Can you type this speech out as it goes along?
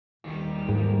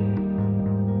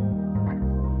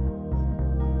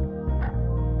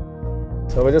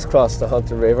So we just crossed the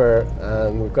Hunter River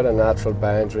and we've got a natural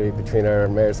boundary between our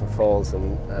mares and foals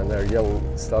and our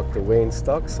young stock, the weaned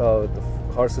stock. So the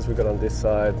horses we got on this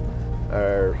side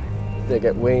they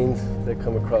get weaned, they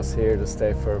come across here to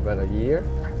stay for about a year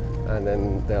and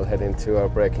then they'll head into our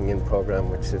breaking in program,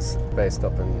 which is based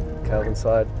up in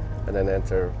Kelvinside, and then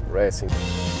enter racing.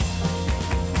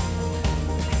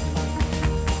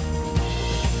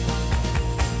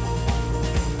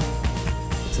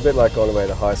 It's a bit like going away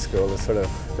to high school.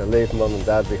 They leave mum and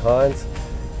dad behind.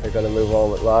 They're going to move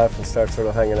on with life and start sort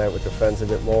of hanging out with their friends a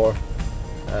bit more.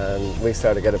 And we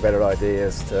start to get a better idea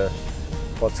as to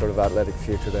what sort of athletic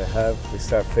future they have. We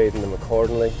start feeding them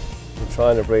accordingly. We're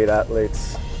trying to breed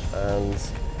athletes, and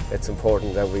it's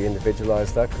important that we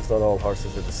individualise that because not all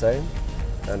horses are the same,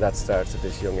 and that starts at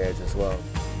this young age as well.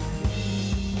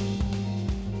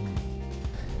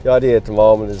 The idea at the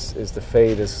moment is the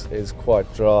feed is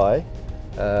quite dry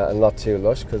and not too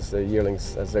lush, because the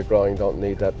yearlings, as they're growing, don't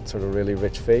need that sort of really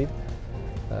rich feed.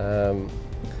 And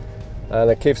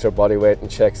it keeps their body weight in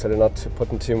check, so they're not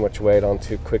putting too much weight on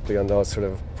too quickly on those sort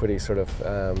of pretty sort of,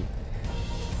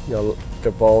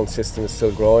 their bone system is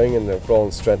still growing and their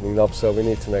bone strengthening up, so we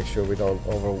need to make sure we don't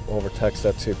overtax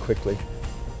that too quickly.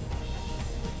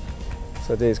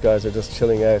 So these guys are just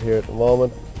chilling out here at the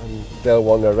moment, and they'll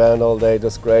wander around all day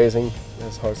just grazing,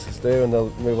 as horses do, and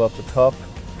they'll move up the top.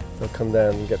 They'll come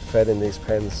down and get fed in these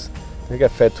pens. They get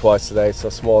fed twice a day, so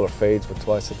smaller feeds, but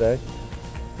twice a day.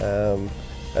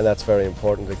 And that's very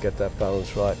important to get that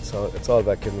balance right. So it's all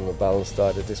about giving them a balanced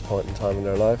diet at this point in time in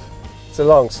their life. It's a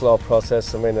long, slow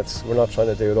process. I mean, we're not trying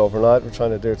to do it overnight. We're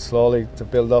trying to do it slowly to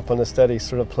build up on a steady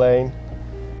sort of plane.